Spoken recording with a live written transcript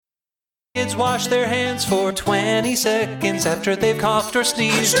Kids wash their hands for 20 seconds after they've coughed or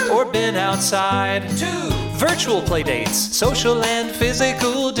sneezed or been outside. 2. Virtual playdates, social and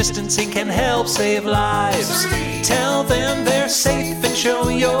physical distancing can help save lives. 3. Tell them they're safe and show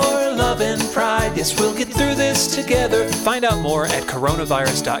your love and pride. Yes, we'll get through this together. Find out more at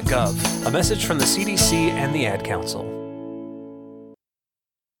coronavirus.gov. A message from the CDC and the Ad Council.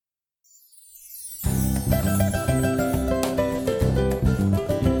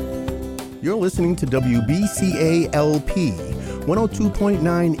 You're listening to WBCA-LP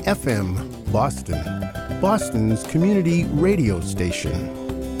 102.9 FM, Boston, Boston's community radio station.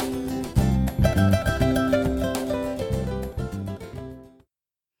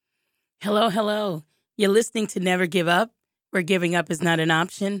 Hello, hello. You're listening to Never Give Up, where giving up is not an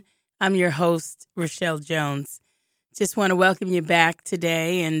option. I'm your host, Rochelle Jones. Just want to welcome you back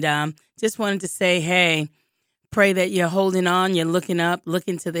today and just wanted to say, hey, pray that you're holding on, you're looking up,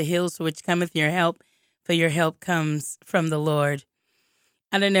 looking to the hills for which cometh your help, for your help comes from the Lord.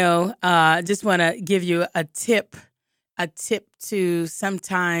 I don't know, just want to give you a tip to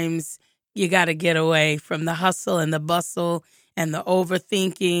sometimes you got to get away from the hustle and the bustle and the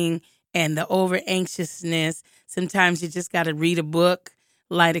overthinking and the over-anxiousness. Sometimes you just got to read a book,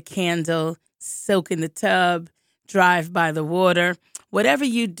 light a candle, soak in the tub, drive by the water. Whatever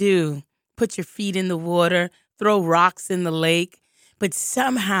you do, put your feet in the water, throw rocks in the lake, but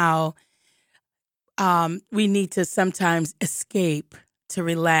somehow we need to sometimes escape, to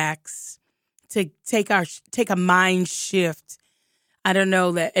relax, to take a mind shift. I don't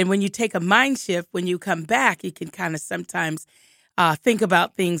know that. And when you take a mind shift, when you come back, you can kind of sometimes think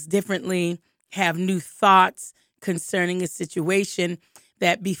about things differently, have new thoughts concerning a situation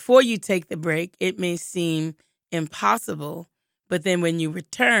that before you take the break, it may seem impossible. But then when you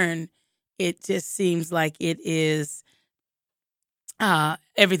return, it just seems like it is,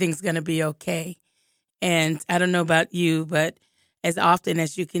 everything's going to be okay. And I don't know about you, but as often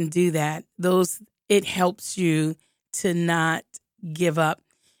as you can do that, it helps you to not give up.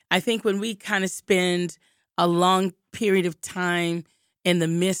 I think when we kind of spend a long period of time in the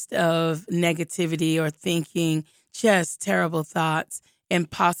midst of negativity or thinking just terrible thoughts,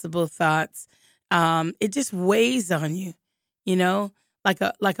 impossible thoughts, it just weighs on you, you know? Like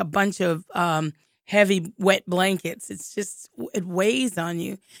a bunch of heavy, wet blankets. It weighs on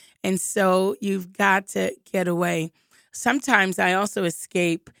you. And so you've got to get away. Sometimes I also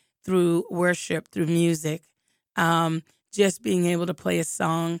escape through worship, through music, just being able to play a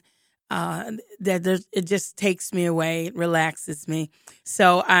song it just takes me away. It relaxes me.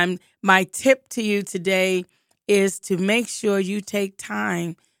 So my tip to you today is to make sure you take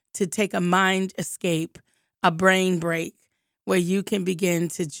time to take a mind escape, a brain break, where you can begin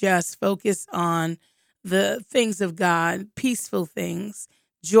to just focus on the things of God, peaceful things,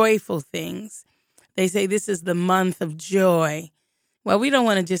 joyful things. They say this is the month of joy. Well, we don't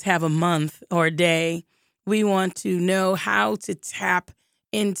want to just have a month or a day. We want to know how to tap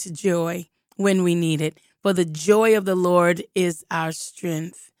into joy when we need it. For the joy of the Lord is our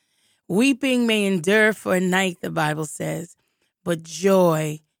strength. Weeping may endure for a night, the Bible says, but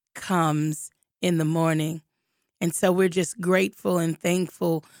joy comes in the morning. And so we're just grateful and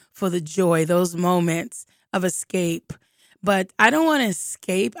thankful for the joy, those moments of escape. But I don't want to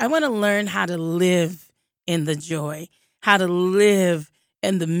escape. I want to learn how to live in the joy, how to live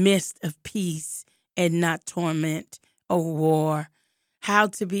in the midst of peace and not torment or war, how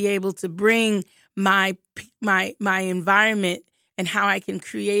to be able to bring my environment and how I can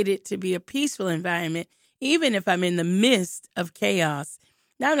create it to be a peaceful environment, even if I'm in the midst of chaos.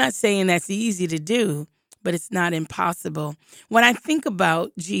 Now, I'm not saying that's easy to do, but it's not impossible. When I think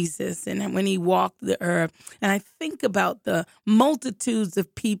about Jesus and when he walked the earth, and I think about the multitudes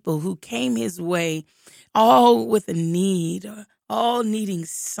of people who came his way, all with a need, all needing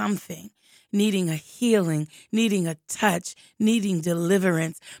something, needing a healing, needing a touch, needing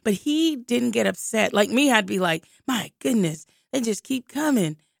deliverance. But he didn't get upset. Like me, I'd be like, my goodness, they just keep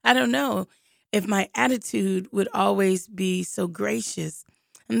coming. I don't know if my attitude would always be so gracious.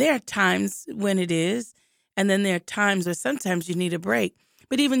 And there are times when it is, and then there are times where sometimes you need a break.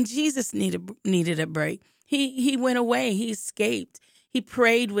 But even Jesus needed a break. He went away. He escaped. He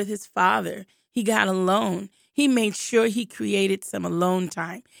prayed with his Father. He got alone. He made sure he created some alone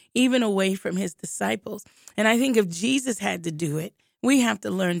time, even away from his disciples. And I think if Jesus had to do it, we have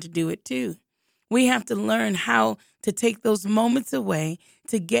to learn to do it too. We have to learn how to take those moments away,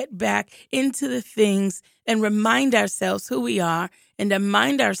 to get back into the things and remind ourselves who we are and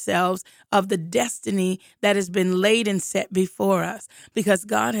remind ourselves of the destiny that has been laid and set before us. Because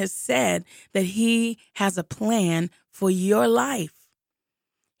God has said that he has a plan for your life.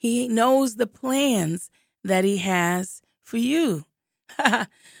 He knows the plans that he has for you.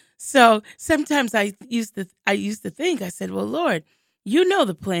 So sometimes I used to think, I said, well, Lord, you know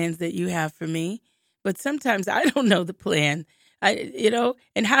the plans that you have for me, but sometimes I don't know the plan.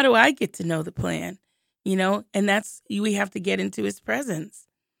 And how do I get to know the plan? And we have to get into his presence.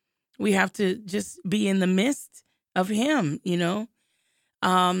 We have to just be in the midst of him,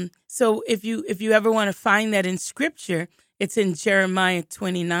 So if you ever want to find that in scripture, it's in Jeremiah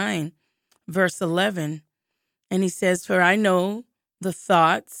 29, verse 11. And he says, for I know the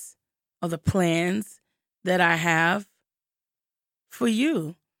thoughts or the plans that I have for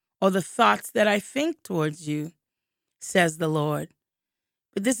you, or the thoughts that I think towards you, says the Lord.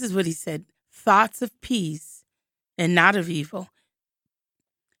 But this is what he said, thoughts of peace and not of evil,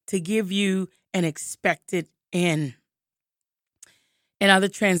 to give you an expected end. In other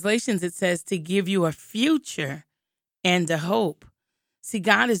translations, it says to give you a future and a hope. See,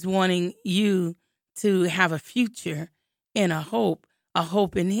 God is wanting you to have a future and a hope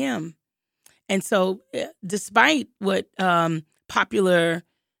in him. And so despite what popular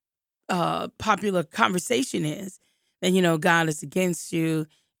conversation is, that, God is against you,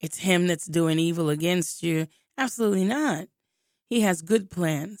 it's him that's doing evil against you. Absolutely not. He has good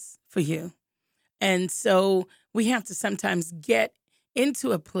plans for you. And so we have to sometimes get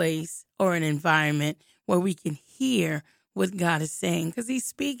into a place or an environment where we can hear what God is saying, because he's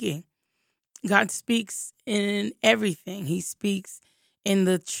speaking. God speaks in everything. He speaks in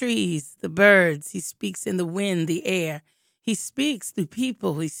the trees, the birds. He speaks in the wind, the air. He speaks through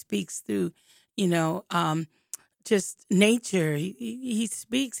people. He speaks through, just nature. He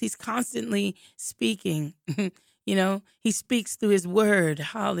speaks. He's constantly speaking. He speaks through his word.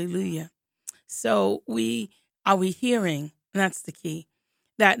 Hallelujah. So are we hearing? That's the key.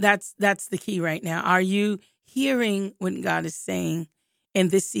 That's the key right now. Are you hearing what God is saying in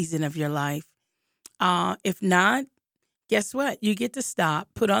this season of your life? If not, guess what? You get to stop,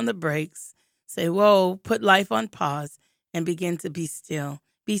 put on the brakes, say, whoa, put life on pause, and begin to be still.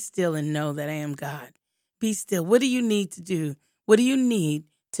 Be still and know that I am God. Be still. What do you need to do? What do you need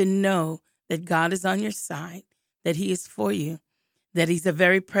to know that God is on your side, that he is for you, that he's a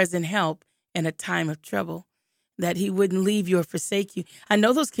very present help in a time of trouble, that he wouldn't leave you or forsake you? I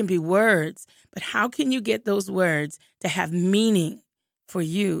know those can be words, but how can you get those words to have meaning for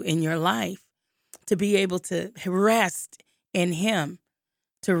you in your life? To be able to rest in him,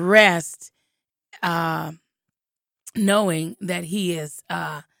 to rest knowing that he is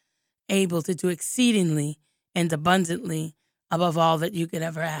able to do exceedingly and abundantly above all that you could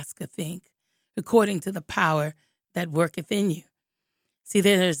ever ask or think, according to the power that worketh in you. See,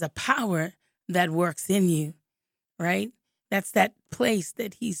 there's a power that works in you, right? That's that place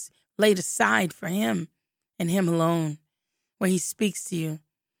that he's laid aside for him and him alone, where he speaks to you,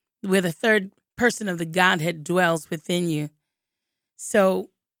 where the third person of the Godhead dwells within you. So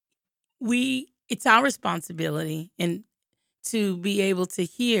it's our responsibility and to be able to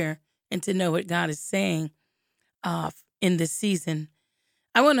hear and to know what God is saying in this season.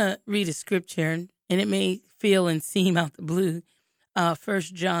 I want to read a scripture, and it may feel and seem out the blue. 1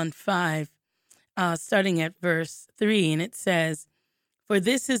 John 5, starting at verse 3, and it says, for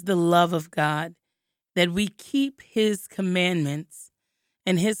this is the love of God, that we keep his commandments,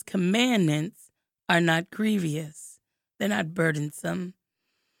 and his commandments are not grievous. They're not burdensome.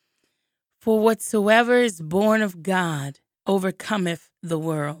 For whatsoever is born of God overcometh the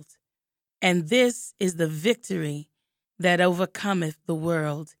world. And this is the victory that overcometh the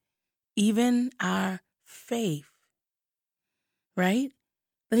world, even our faith. Right?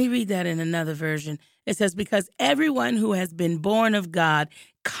 Let me read that in another version. It says, because everyone who has been born of God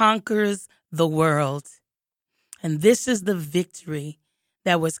conquers the world. And this is the victory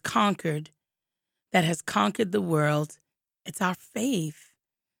that has conquered the world. It's our faith.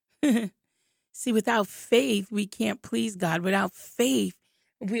 See, without faith, we can't please God. Without faith,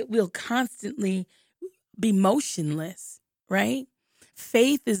 we'll constantly be motionless, right?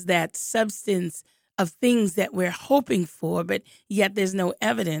 Faith is that substance of things that we're hoping for, but yet there's no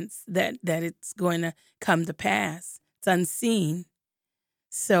evidence that it's going to come to pass. It's unseen.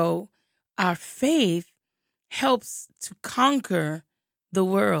 So our faith helps to conquer the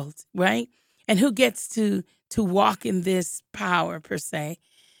world, right? And who gets to walk in this power, per se?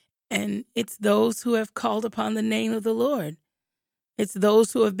 And it's those who have called upon the name of the Lord. It's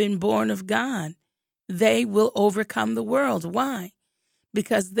those who have been born of God. They will overcome the world. Why?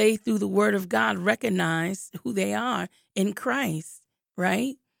 Because they, through the word of God, recognize who they are in Christ,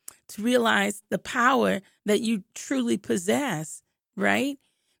 right? To realize the power that you truly possess, right?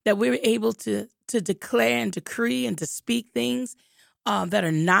 That we're able to declare and decree and to speak things that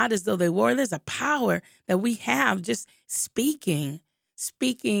are not as though they were. There's a power that we have just speaking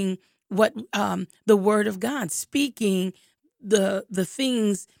what the word of God, speaking the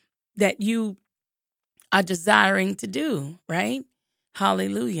things that you are desiring to do, right?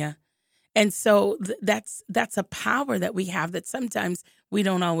 Hallelujah. And so that's a power that we have that sometimes we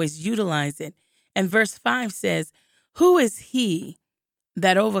don't always utilize it. And verse 5 says, "Who is he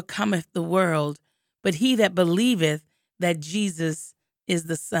that overcometh the world, but he that believeth that Jesus is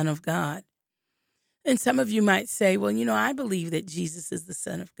the Son of God?" And some of you might say, well, I believe that Jesus is the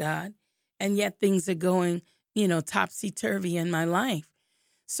Son of God, and yet things are going, topsy-turvy in my life.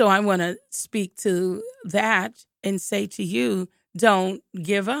 So I want to speak to that and say to you, don't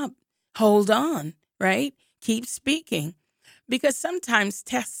give up. Hold on, right? Keep speaking. Because sometimes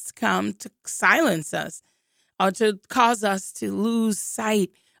tests come to silence us or to cause us to lose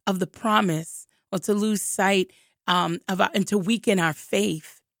sight of the promise or to lose sight and to weaken our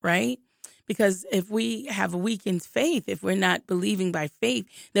faith, right? Because if we have a weakened faith, if we're not believing by faith,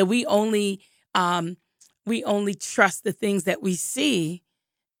 that we only trust the things that we see,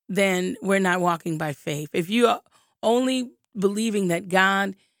 then we're not walking by faith. If you are only believing that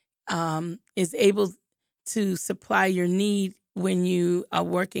God is able to supply your need when you are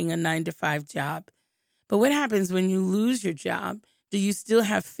working a 9-to-5 job, but what happens when you lose your job? Do you still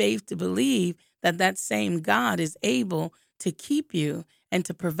have faith to believe that that same God is able to keep you and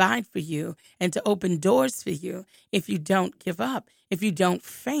to provide for you and to open doors for you if you don't give up, if you don't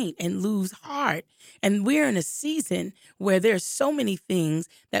faint and lose heart? And we're in a season where there's so many things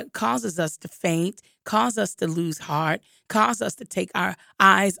that causes us to faint, cause us to lose heart, cause us to take our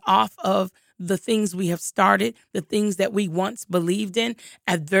eyes off of the things we have started, the things that we once believed in.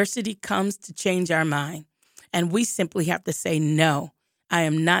 Adversity comes to change our mind. And we simply have to say, no, I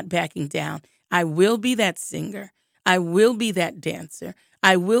am not backing down. I will be that singer. I will be that dancer.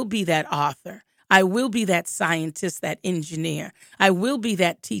 I will be that author. I will be that scientist, that engineer. I will be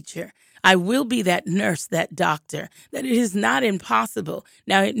that teacher. I will be that nurse, that doctor. That it is not impossible.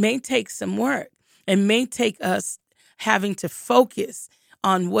 Now, it may take some work. It may take us having to focus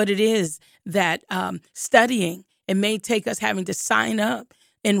on what it is that studying. It may take us having to sign up,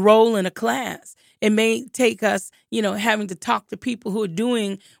 enroll in a class. It may take us, having to talk to people who are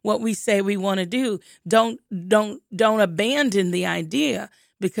doing what we say we want to do. Don't abandon the idea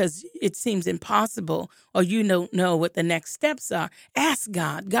because it seems impossible or you don't know what the next steps are. Ask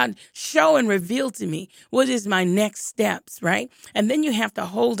God. God, show and reveal to me what is my next steps, right? And then you have to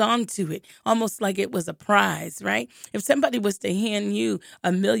hold on to it almost like it was a prize, right? If somebody was to hand you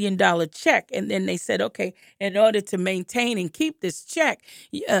 $1 million check and then they said, okay, in order to maintain and keep this check,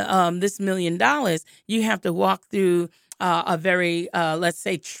 this $1 million, you have to walk through a very, let's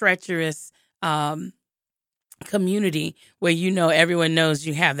say, treacherous community where everyone knows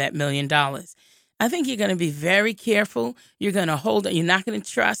you have that $1 million. I think you're going to be very careful. You're going to hold it. You're not going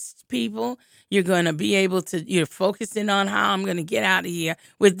to trust people. You're going to be able to, you're focusing on how I'm going to get out of here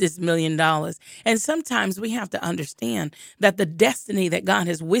with this $1 million. And sometimes we have to understand that the destiny that God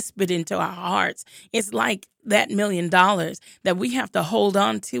has whispered into our hearts is like that $1 million, that we have to hold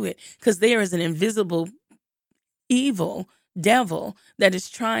on to it because there is an invisible evil devil that is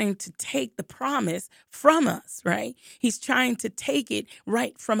trying to take the promise from us, right? He's trying to take it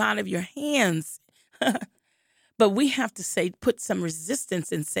right from out of your hands. But we have to put some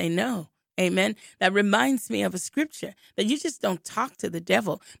resistance and say no. Amen. That reminds me of a scripture that you just don't talk to the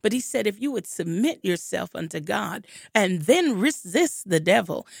devil. But he said, if you would submit yourself unto God and then resist the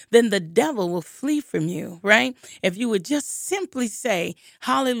devil, then the devil will flee from you, right? If you would just simply say,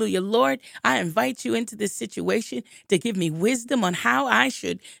 hallelujah, Lord, I invite you into this situation to give me wisdom on how I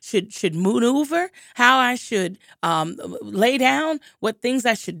should maneuver, how I should lay down, what things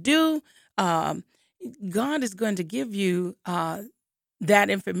I should do. God is going to give you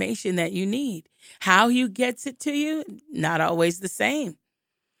that information that you need. How he gets it to you, not always the same.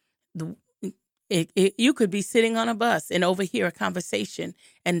 You could be sitting on a bus and overhear a conversation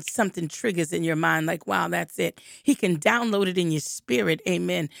and something triggers in your mind like, wow, that's it. He can download it in your spirit,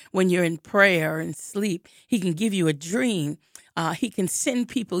 amen, when you're in prayer and sleep. He can give you a dream. He can send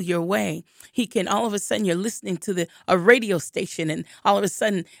people your way. He can, all of a sudden, you're listening to a radio station and all of a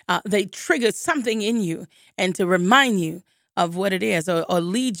sudden they trigger something in you and to remind you of what it is or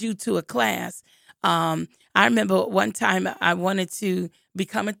lead you to a class. I remember one time I wanted to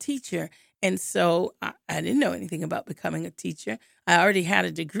become a teacher. And so I didn't know anything about becoming a teacher. I already had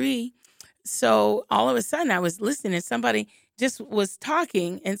a degree. So all of a sudden I was listening and somebody just was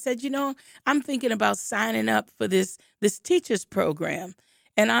talking and said, I'm thinking about signing up for this teacher's program.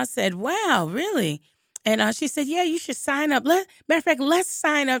 And I said, wow, really? And she said, yeah, you should sign up. Matter of fact, let's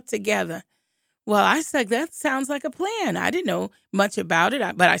sign up together. Well, I said, that sounds like a plan. I didn't know much about it,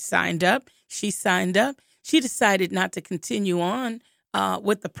 but I signed up. She signed up. She decided not to continue on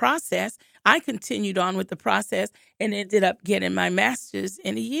with the process. I continued on with the process and ended up getting my master's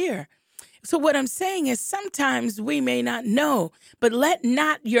in a year. So what I'm saying is sometimes we may not know, but let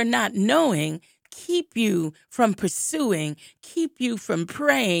not your not knowing keep you from pursuing, keep you from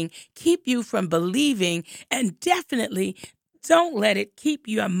praying, keep you from believing, and definitely don't let it keep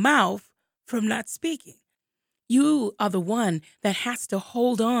your mouth from not speaking. You are the one that has to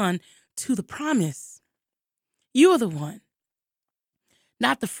hold on to the promise. You are the one,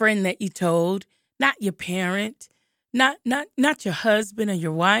 not the friend that you told, not your parent, not your husband or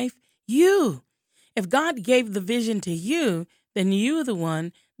your wife. You. If God gave the vision to you, then you're the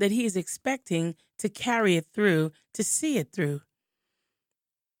one that he is expecting to carry it through, to see it through.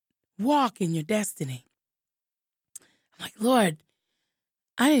 Walk in your destiny. I'm like, Lord,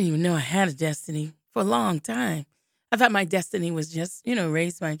 I didn't even know I had a destiny for a long time. I thought my destiny was just,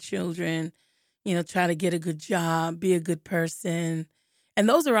 raise my children, try to get a good job, be a good person. And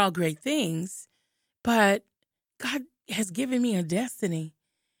those are all great things. But God has given me a destiny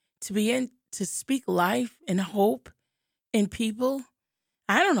to begin to speak life and hope in people.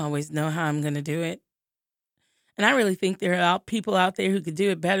 I don't always know how I'm going to do it. And I really think there are people out there who could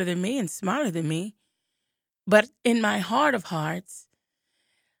do it better than me and smarter than me. But in my heart of hearts,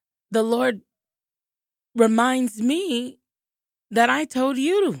 the Lord reminds me that I told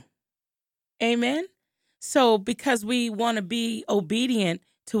you to. Amen? So because we want to be obedient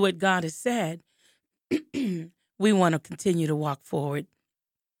to what God has said, we want to continue to walk forward.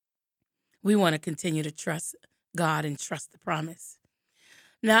 We want to continue to trust God and trust the promise.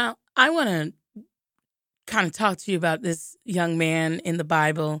 Now, I want to kind of talk to you about this young man in the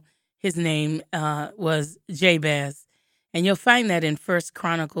Bible. His name was Jabez. And you'll find that in 1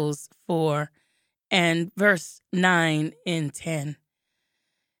 Chronicles 4 and verse 9 and 10.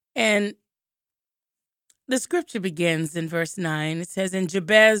 And the scripture begins in verse 9. It says, and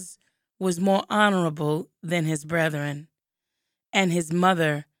Jabez was more honorable than his brethren, and his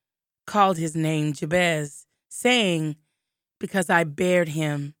mother called his name Jabez, saying, because I bared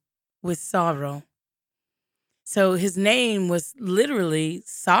him with sorrow. So his name was literally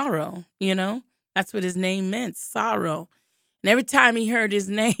sorrow, That's what his name meant, sorrow. And every time he heard his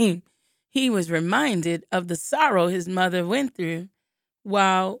name, he was reminded of the sorrow his mother went through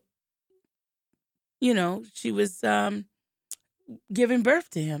while, she was giving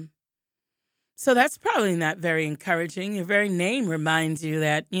birth to him. So that's probably not very encouraging. Your very name reminds you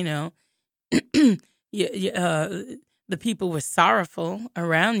that, the people were sorrowful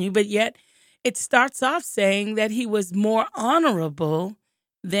around you, but yet it starts off saying that he was more honorable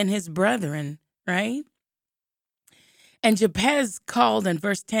than his brethren, right? And Jabez called, and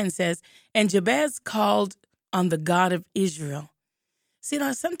verse 10 says, and Jabez called on the God of Israel. See,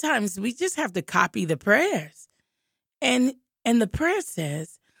 sometimes we just have to copy the prayers. And the prayer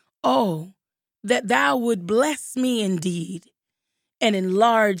says, oh, that thou would bless me indeed and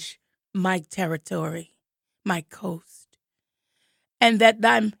enlarge my territory, my coast, and that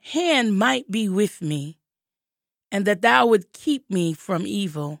thy hand might be with me, and that thou would keep me from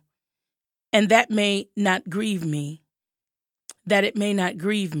evil, and that may not grieve me, that it may not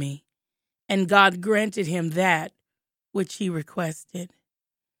grieve me. And God granted him that which he requested.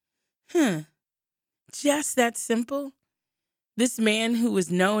 Just that simple. This man who was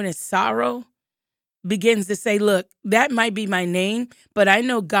known as Sorrow begins to say, look, that might be my name, but I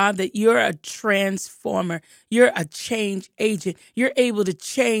know, God, that you're a transformer. You're a change agent. You're able to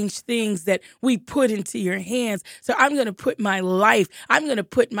change things that we put into your hands. So I'm going to put my life, I'm going to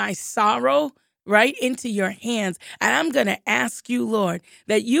put my sorrow right into your hands. And I'm going to ask you, Lord,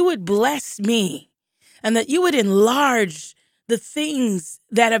 that you would bless me and that you would enlarge the things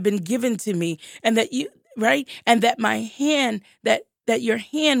that have been given to me, and that you, right? And that my hand, that your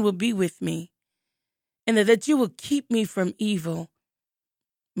hand will be with me, and that you will keep me from evil.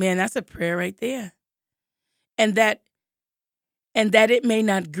 Man, that's a prayer right there. And that it may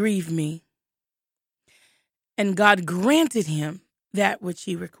not grieve me. And God granted him that which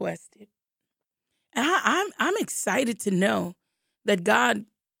he requested. And I'm excited to know that God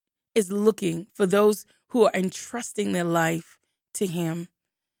is looking for those who are entrusting their life to him.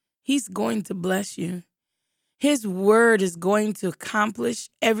 He's going to bless you. His word is going to accomplish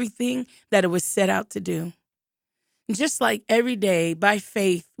everything that it was set out to do. Just like every day, by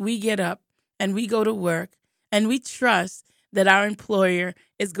faith, we get up and we go to work and we trust that our employer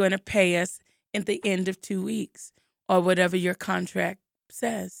is going to pay us at the end of 2 weeks or whatever your contract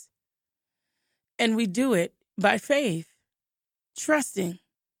says. And we do it by faith, trusting.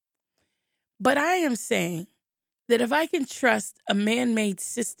 But I am saying that if I can trust a man-made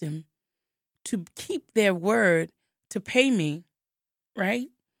system to keep their word, to pay me, right?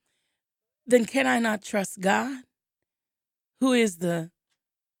 Then can I not trust God, who is the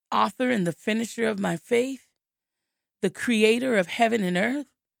author and the finisher of my faith, the creator of heaven and earth,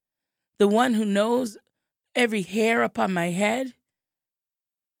 the one who knows every hair upon my head?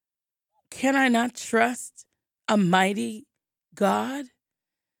 Can I not trust a mighty God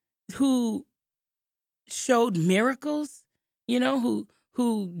who showed miracles,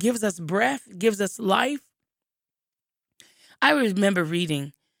 who gives us breath, gives us life? I remember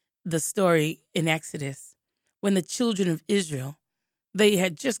reading the story in Exodus when the children of Israel, they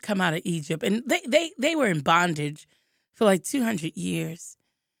had just come out of Egypt, and they were in bondage for like 200 years.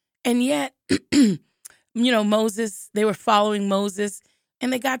 And yet, Moses, they were following Moses,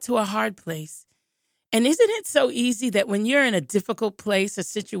 and they got to a hard place. And isn't it so easy that when you're in a difficult place, a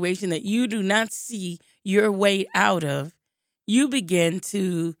situation that you do not see your way out of, you begin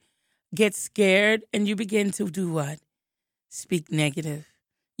to get scared and you begin to do what? Speak negative.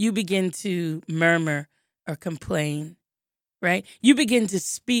 You begin to murmur or complain, right? You begin to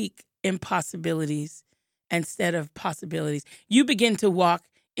speak impossibilities instead of possibilities. You begin to walk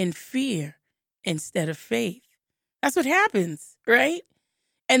in fear instead of faith. That's what happens, right?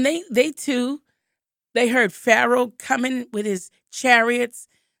 And they too, they heard Pharaoh coming with his chariots,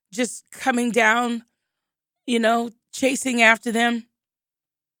 just coming down, chasing after them.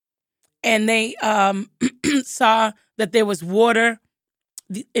 And they saw that there was water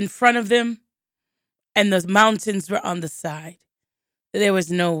in front of them, and the mountains were on the side. There was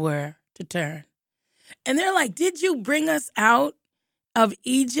nowhere to turn. And they're like, did you bring us out of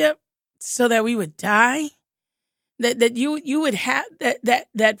Egypt so that we would die? That you would have,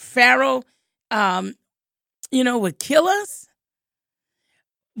 that Pharaoh, would kill us?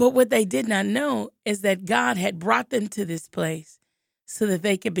 But what they did not know is that God had brought them to this place so that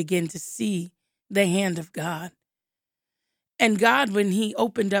they could begin to see the hand of God. And God, when he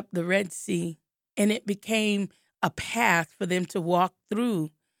opened up the Red Sea, and it became a path for them to walk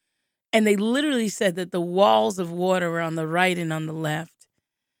through, and they literally said that the walls of water were on the right and on the left.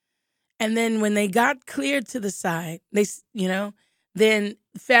 And then when they got cleared to the side, then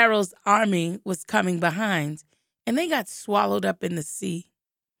Pharaoh's army was coming behind, and they got swallowed up in the sea.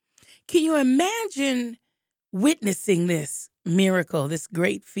 Can you imagine witnessing this miracle, this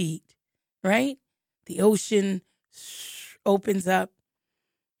great feat, right? The ocean opens up.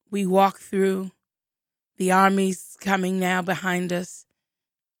 We walk through. The army's coming now behind us,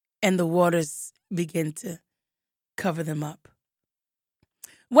 and the waters begin to cover them up.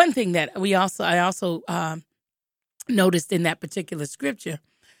 One thing that I also noticed in that particular scripture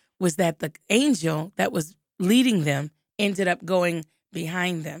was that the angel that was leading them ended up going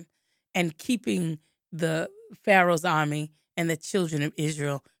behind them and keeping the Pharaoh's army and the children of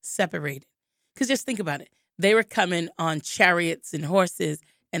Israel separated. Because just think about it. They were coming on chariots and horses,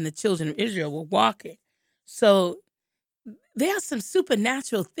 and the children of Israel were walking. So there are some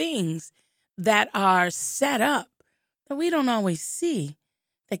supernatural things that are set up that we don't always see,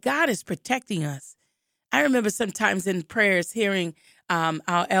 that God is protecting us. I remember sometimes in prayers hearing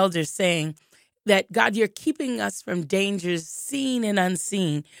our elders saying that, God, you're keeping us from dangers seen and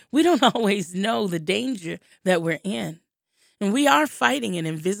unseen. We don't always know the danger that we're in. And we are fighting an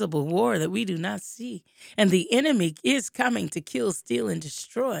invisible war that we do not see. And the enemy is coming to kill, steal, and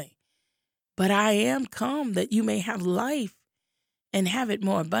destroy. But I am come that you may have life and have it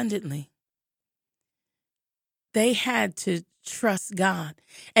more abundantly. They had to trust God.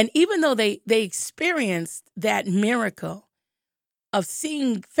 And even though they experienced that miracle of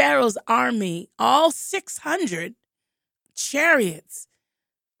seeing Pharaoh's army, all 600 chariots,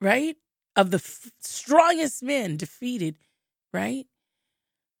 right, of the strongest men defeated, right?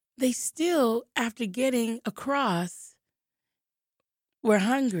 They still, after getting across, were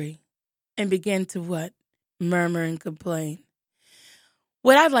hungry and began to what? Murmur and complain.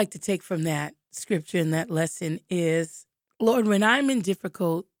 What I'd like to take from that scripture and that lesson is, Lord, when I'm in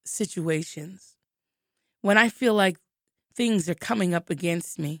difficult situations, when I feel like things are coming up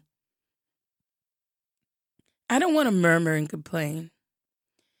against me, I don't want to murmur and complain.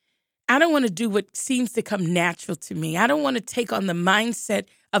 I don't want to do what seems to come natural to me. I don't want to take on the mindset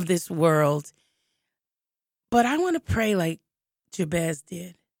of this world. But I want to pray like Jabez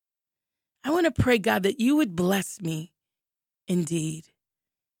did. I want to pray, God, that you would bless me indeed.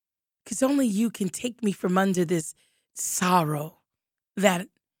 Because only you can take me from under this sorrow, the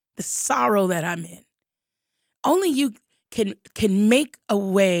sorrow that I'm in. Only you can make a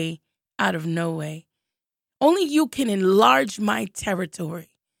way out of no way. Only you can enlarge my territory.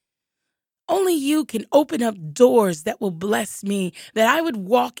 Only you can open up doors that will bless me, that I would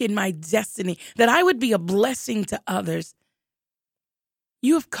walk in my destiny, that I would be a blessing to others.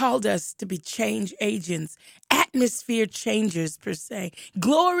 You have called us to be change agents, atmosphere changers per se,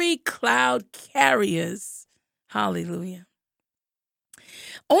 glory cloud carriers. Hallelujah.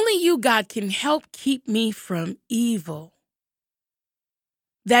 Only you, God, can help keep me from evil,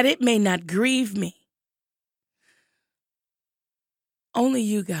 that it may not grieve me. Only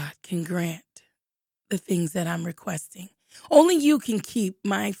you, God, can grant the things that I'm requesting. Only you can keep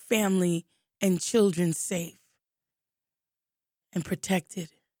my family and children safe and protected.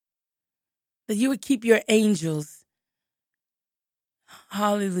 That you would keep your angels,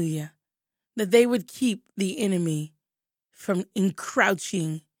 hallelujah, that they would keep the enemy from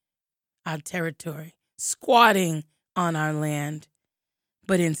encroaching our territory, squatting on our land,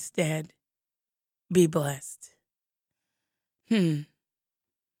 but instead be blessed.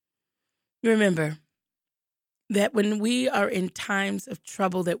 Remember that when we are in times of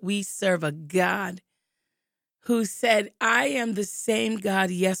trouble, that we serve a God who said, I am the same God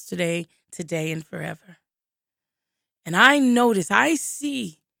yesterday, today, and forever. And I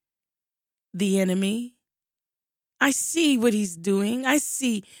see the enemy. I see what he's doing. I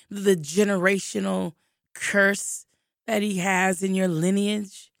see the generational curse that he has in your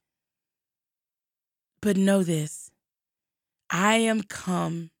lineage. But know this, I am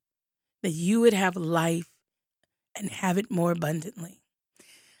come that you would have life and have it more abundantly.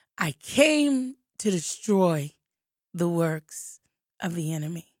 I came to destroy the works of the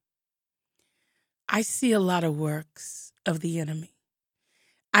enemy. I see a lot of works of the enemy.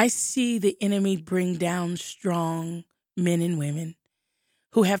 I see the enemy bring down strong men and women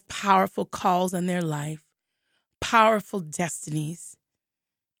who have powerful calls on their life, powerful destinies,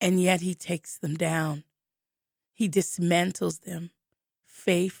 and yet he takes them down. He dismantles them,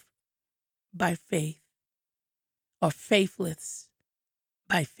 faith by faith, or faithless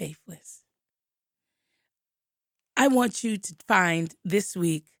by faithless. I want you to find this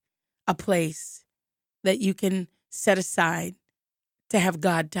week a place that you can set aside to have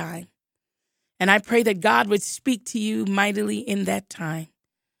God time. And I pray that God would speak to you mightily in that time,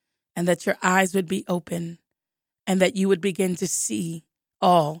 and that your eyes would be open, and that you would begin to see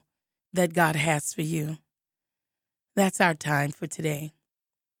all that God has for you. That's our time for today.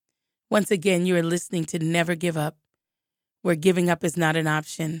 Once again, you are listening to Never Give Up, where giving up is not an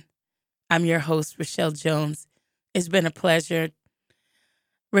option. I'm your host, Rochelle Jones. It's been a pleasure.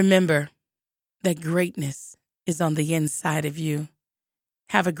 Remember that greatness is on the inside of you.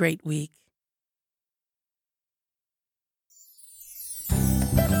 Have a great week.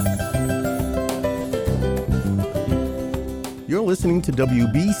 You're listening to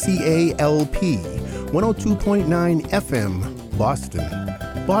WBCA-LP 102.9 FM,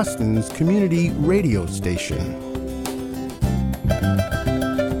 Boston, Boston's community radio station.